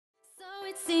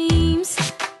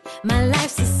My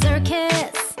life's a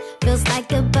circus, feels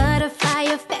like a butterfly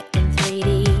effect in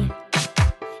 3D.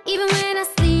 Even when I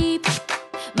sleep,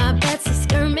 my bed's a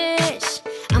skirmish.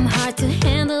 I'm hard to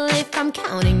handle if I'm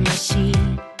counting my sheep.